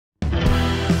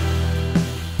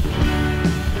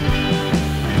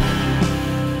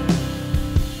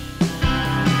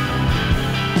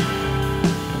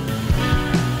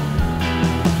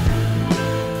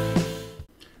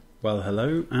Well,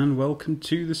 hello and welcome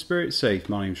to The Spirit Safe.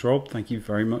 My name's Rob. Thank you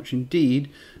very much indeed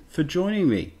for joining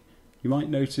me. You might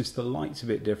notice the light's a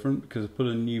bit different because I put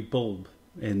a new bulb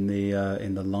in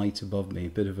the light above me, a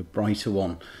bit of a brighter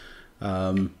one.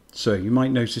 So you might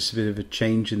notice a bit of a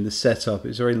change in the setup.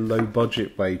 It's a very low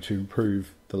budget way to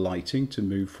improve the lighting, to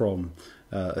move from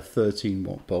a 13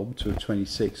 watt bulb to a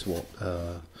 26 watt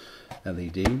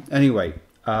LED. Anyway,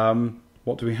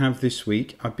 what do we have this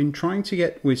week? I've been trying to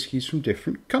get whiskies from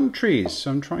different countries. So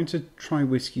I'm trying to try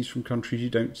whiskies from countries you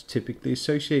don't typically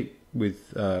associate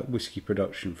with whiskey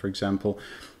production. For example,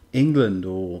 England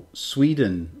or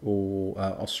Sweden or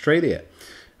Australia.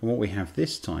 And what we have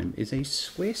this time is a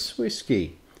Swiss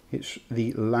whiskey. It's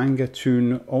the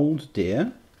Langatun Old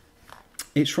Deer.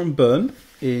 It's from Bern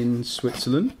in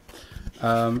Switzerland.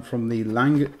 From the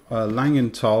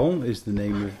Langenthal is the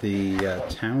name of the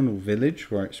town or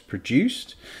village where it's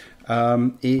produced.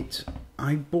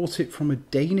 I bought it from a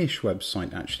Danish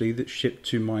website actually that shipped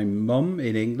to my mum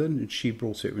in England, and she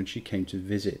brought it when she came to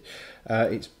visit.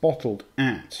 It's bottled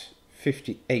at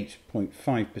 58.5%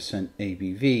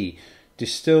 ABV,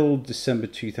 distilled December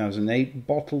 2008,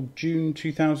 bottled June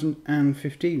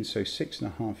 2015, so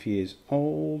 6.5 years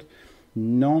old.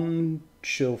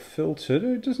 Non-chill filtered.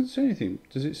 Oh, it doesn't say anything.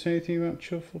 Does it say anything about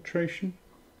chill filtration?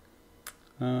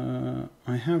 I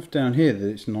have down here that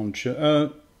it's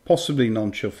non-chill, possibly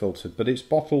non-chill filtered, but it's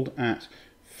bottled at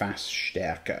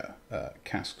Fassstärke,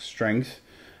 cask strength,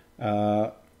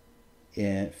 58.5%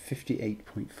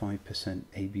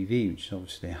 ABV, which is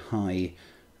obviously a high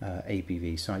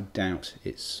ABV. So I doubt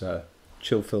it's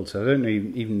chill filtered. I don't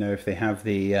even know if they have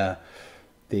the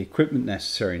equipment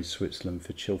necessary in Switzerland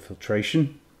for chill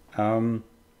filtration.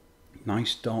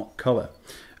 Nice dark colour,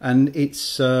 and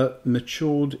it's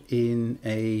matured in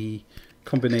a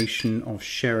combination of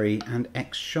sherry and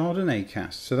ex-chardonnay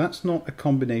casks. So that's not a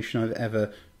combination I've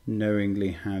ever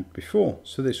knowingly had before,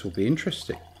 so this will be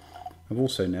interesting. I've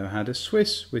also never had a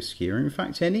Swiss whiskey, or in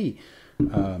fact any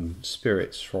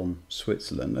spirits from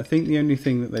Switzerland. I think the only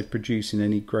thing that they produce in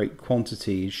any great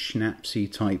quantity is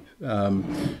schnapsy type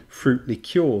fruit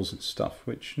liqueurs and stuff,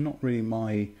 which not really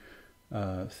my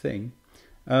thing.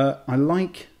 I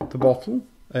like the bottle.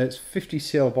 It's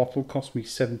 50cl bottle, cost me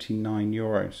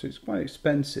 €79, so it's quite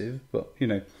expensive, but you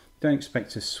know, don't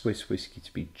expect a Swiss whiskey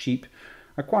to be cheap.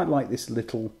 I quite like this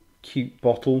little cute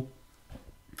bottle.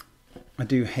 I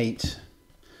do hate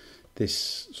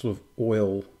this sort of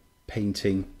oil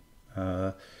painting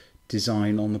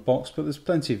design on the box, but there's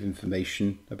plenty of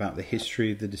information about the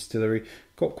history of the distillery.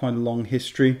 Got quite a long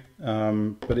history,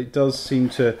 but it does seem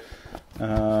to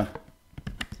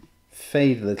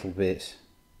fade a little bit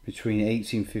between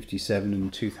 1857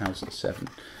 and 2007.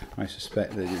 I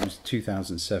suspect that it was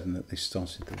 2007 that they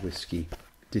started the whiskey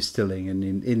distilling, and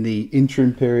in the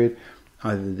interim period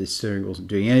either the distillery wasn't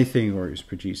doing anything or it was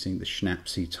producing the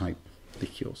schnapsy type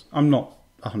liqueurs. I'm not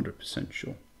 100%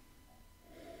 sure.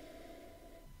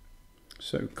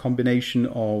 So combination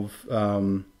of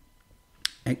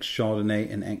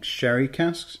ex-chardonnay and ex-sherry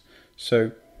casks,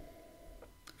 so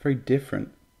very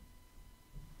different.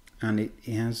 And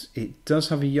it does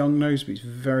have a young nose, but it's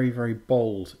very, very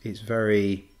bold. It's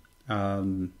very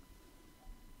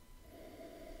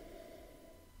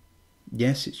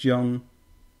yes, it's young.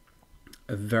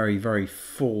 A very, very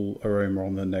full aroma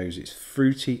on the nose. It's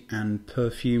fruity and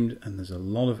perfumed, and there's a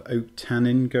lot of oak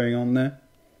tannin going on there.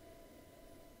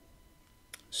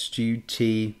 Stewed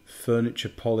tea, furniture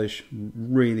polish,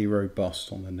 really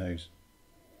robust on the nose.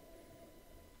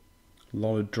 A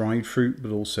lot of dried fruit,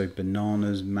 but also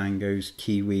bananas, mangoes,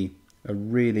 kiwi. A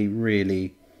really,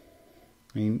 really,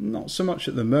 I mean, not so much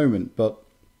at the moment, but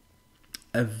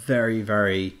a very,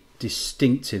 very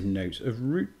distinctive note of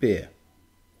root beer.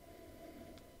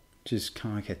 Which is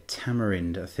kind of like a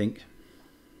tamarind, I think.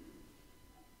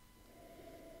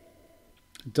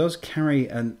 It does carry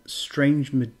a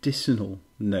strange medicinal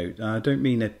note. I don't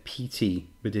mean a peaty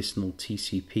medicinal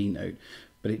TCP note,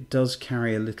 but it does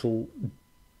carry a little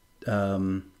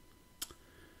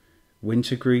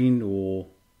wintergreen or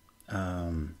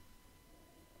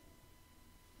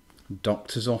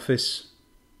doctor's office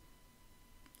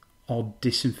odd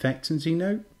disinfectancy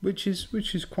note, which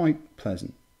is quite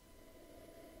pleasant.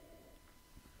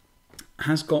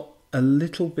 Has got a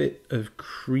little bit of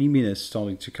creaminess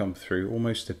starting to come through,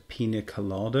 almost a pina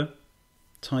colada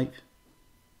type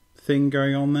thing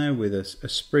going on there, with a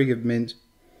sprig of mint,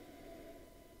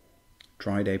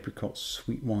 dried apricots,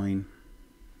 sweet wine.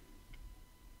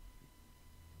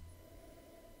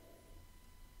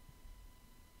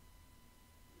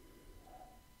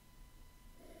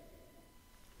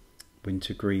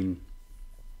 Wintergreen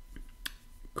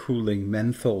cooling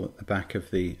menthol at the back of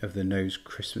the nose,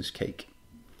 Christmas cake.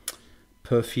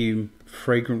 Perfume,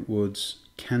 fragrant woods,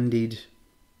 candied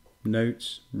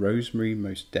notes, rosemary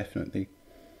most definitely.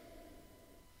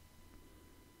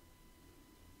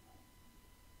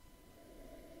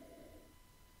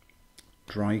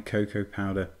 Dry cocoa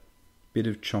powder, bit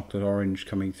of chocolate orange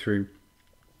coming through.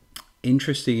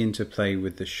 Interesting interplay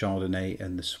with the Chardonnay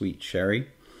and the sweet sherry.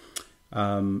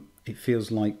 It feels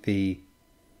like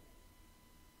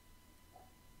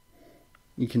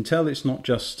you can tell it's not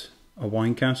just a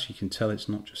wine cask, you can tell it's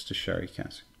not just a sherry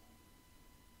cask.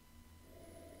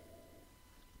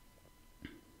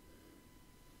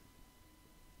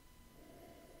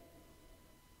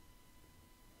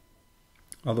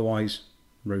 Otherwise,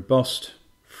 robust,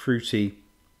 fruity,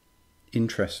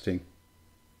 interesting,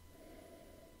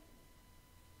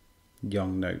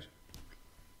 young note.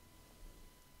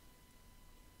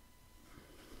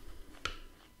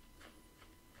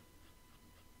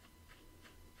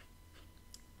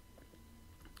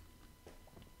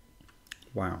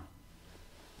 Wow,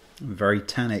 very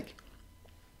tannic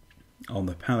on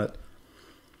the palate.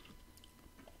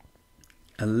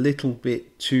 A little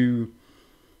bit too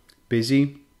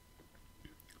busy.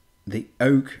 The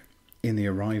oak in the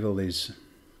arrival is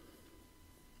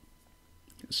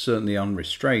certainly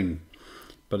unrestrained,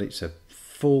 but it's a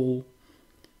full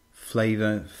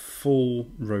flavour, full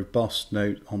robust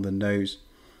note on the nose.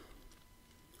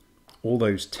 All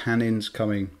those tannins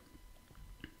coming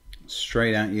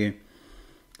straight at you.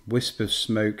 Wisp of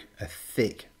smoke, a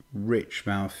thick, rich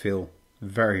mouthfeel,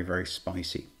 very, very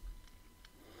spicy.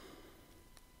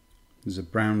 There's a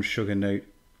brown sugar note.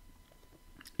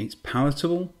 It's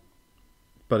palatable,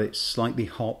 but it's slightly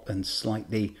hot and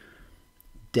slightly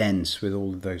dense with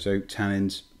all of those oak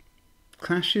tannins.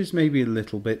 Clashes maybe a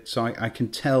little bit, so I can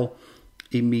tell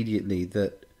immediately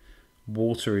that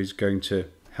water is going to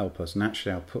help us. And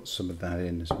actually I'll put some of that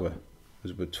in as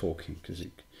we're talking, because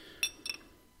it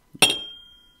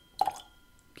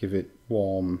give it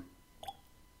warm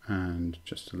and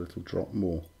just a little drop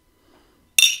more.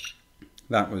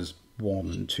 That was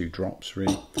 1 and 2 drops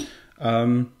really.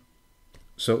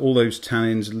 So all those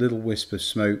tannins, a little wisp of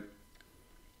smoke,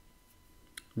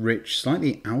 rich,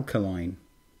 slightly alkaline,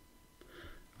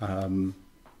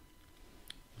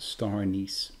 star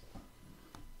anise.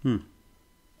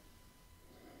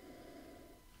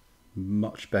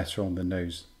 Much better on the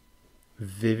nose.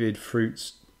 Vivid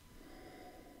fruits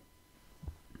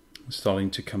starting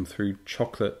to come through.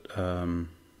 Chocolate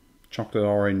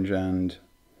orange and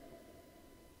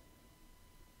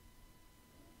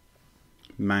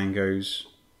mangoes.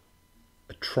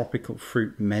 A tropical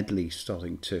fruit medley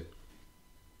starting to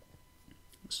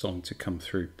come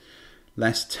through.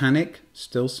 Less tannic,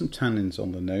 still some tannins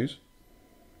on the nose,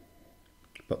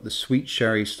 but the sweet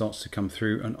sherry starts to come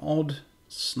through. An odd,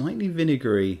 slightly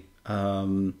vinegary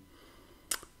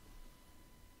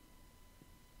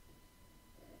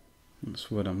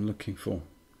that's what I'm looking for.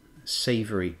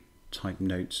 Savoury type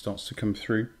note starts to come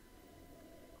through.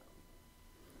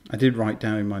 I did write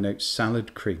down in my notes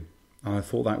salad cream. And I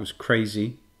thought that was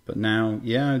crazy, but now,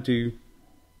 yeah, I do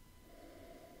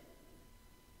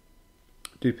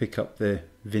pick up the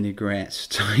vinaigrette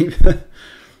type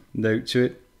note to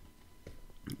it.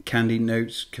 Candy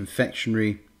notes,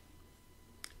 confectionery,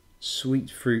 sweet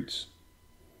fruits.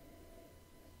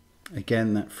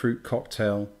 Again, that fruit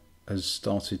cocktail has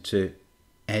started to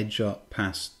edge up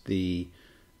past the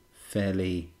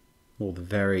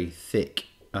very thick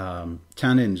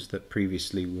tannins that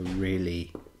previously were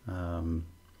really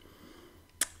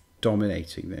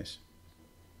dominating this.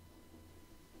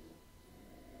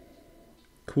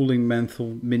 Cooling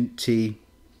menthol, mint tea,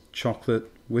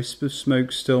 chocolate, wisp of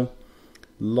smoke still,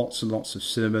 lots and lots of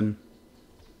cinnamon.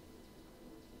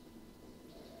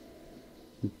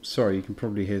 Sorry, you can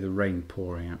probably hear the rain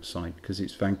pouring outside because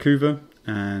it's Vancouver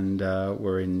and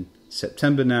we're in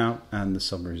September now and the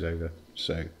summer is over,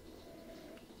 so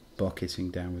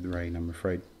bucketing down with rain, I'm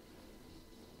afraid.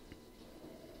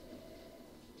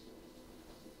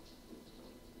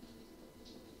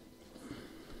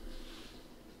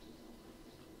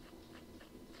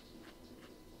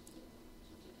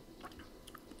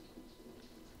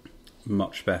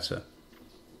 Much better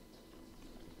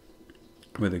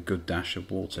with a good dash of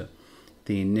water.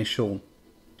 The initial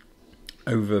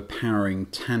overpowering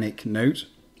tannic note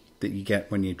that you get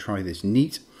when you try this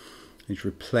neat is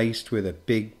replaced with a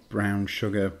big brown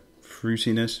sugar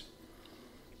fruitiness.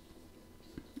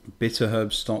 Bitter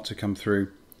herbs start to come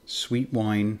through. Sweet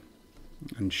wine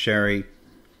and sherry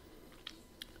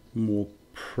more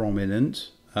prominent.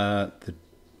 A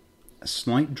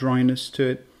slight dryness to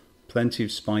it. Plenty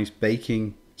of spice,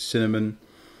 baking, cinnamon,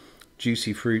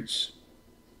 juicy fruits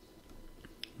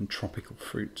and tropical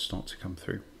fruits start to come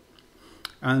through.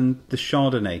 And the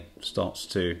Chardonnay starts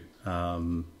to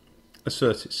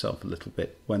assert itself a little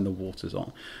bit when the water's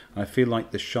on. I feel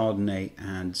like the Chardonnay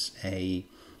adds a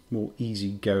more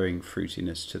easygoing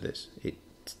fruitiness to this. It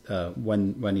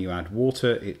when you add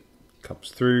water, it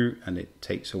comes through and it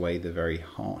takes away the very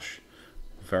harsh,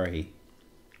 very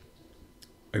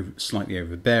slightly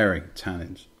overbearing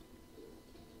tannins.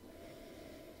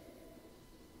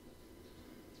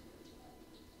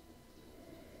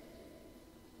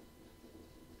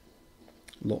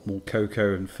 A lot more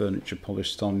cocoa and furniture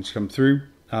polish starting to come through.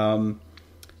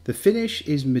 The finish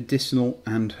is medicinal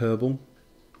and herbal.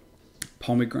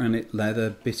 Pomegranate,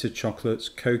 leather, bitter chocolates,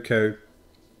 cocoa,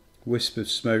 wisp of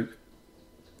smoke,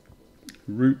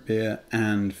 root beer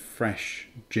and fresh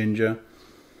ginger.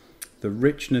 The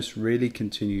richness really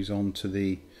continues on to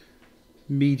the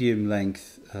medium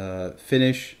length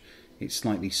finish. It's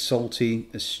slightly salty,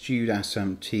 a stewed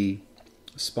Assam tea,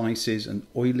 spices and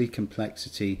oily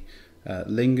complexity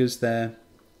lingers there,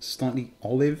 slightly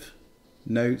olive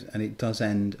note, and it does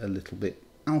end a little bit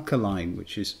alkaline,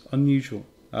 which is unusual.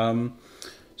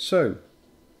 So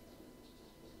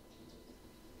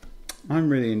I'm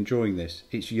really enjoying this.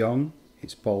 It's young,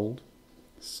 it's bold,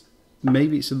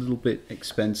 maybe it's a little bit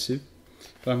expensive,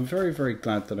 but I'm very, very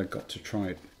glad that I got to try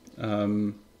it.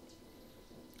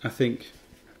 I think,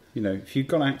 you know, if you've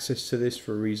got access to this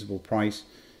for a reasonable price,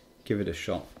 give it a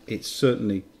shot. It's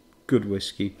certainly good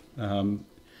whiskey.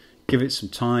 Give it some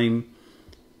time,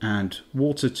 add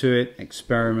water to it,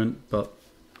 experiment, but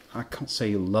I can't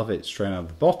say you'll love it straight out of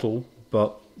the bottle,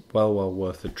 but well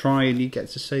worth a try, and you get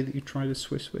to say that you tried a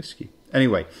Swiss whiskey.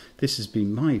 Anyway, this has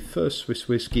been my first Swiss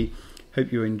whiskey.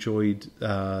 Hope you enjoyed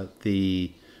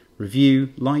the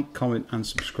review. Like, comment and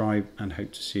subscribe, and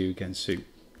hope to see you again soon.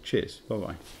 Cheers.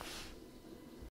 Bye-bye.